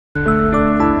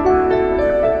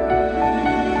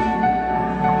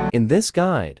In this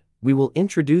guide, we will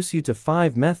introduce you to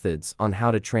 5 methods on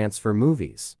how to transfer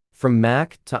movies from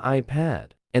Mac to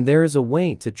iPad. And there is a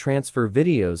way to transfer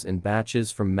videos in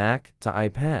batches from Mac to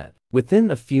iPad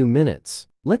within a few minutes.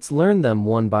 Let's learn them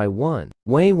one by one.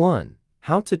 Way 1.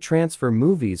 How to transfer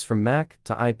movies from Mac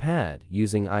to iPad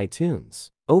using iTunes.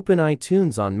 Open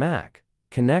iTunes on Mac.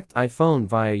 Connect iPhone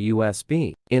via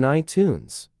USB. In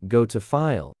iTunes, go to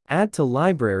File, Add to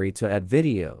Library to add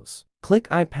videos. Click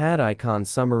iPad icon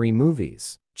Summary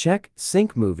Movies. Check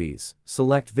Sync Movies,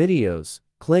 select Videos,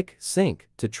 click Sync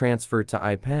to transfer to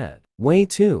iPad. Way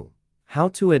 2. How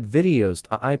to add videos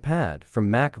to iPad from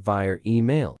Mac via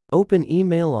email. Open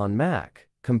email on Mac,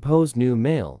 compose new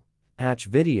mail, attach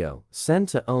video, send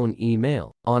to own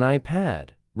email. On iPad,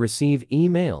 receive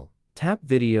email, tap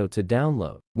video to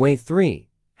download. Way 3.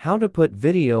 How to put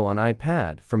video on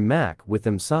iPad from Mac with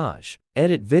Imsage.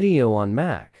 Edit video on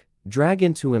Mac, drag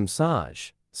into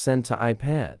Imsage, send to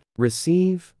iPad.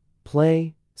 Receive,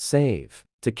 play, save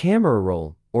to camera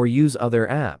roll or use other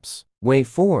apps. Way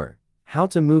 4. How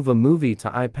to move a movie to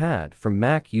iPad from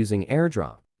Mac using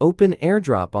AirDrop. Open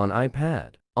AirDrop on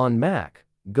iPad. On Mac,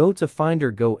 go to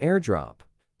Finder Go AirDrop.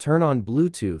 Turn on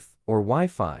Bluetooth or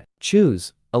Wi-Fi.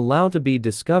 Choose Allow to be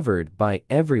discovered by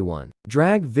everyone.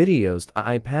 Drag videos to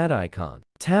iPad icon.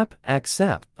 Tap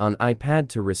Accept on iPad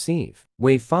to receive.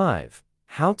 Way 5.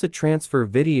 How to transfer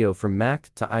video from Mac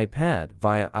to iPad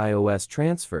via iOS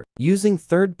transfer. Using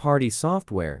third-party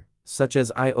software, such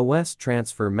as iOS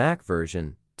Transfer Mac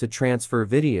version, to transfer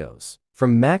videos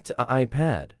from Mac to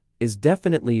iPad is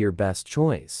definitely your best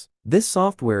choice. This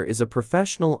software is a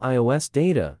professional iOS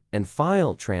data and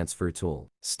file transfer tool.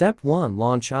 Step 1.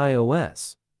 Launch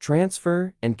iOS,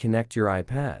 transfer and connect your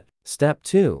iPad. Step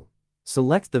 2.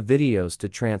 Select the videos to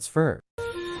transfer.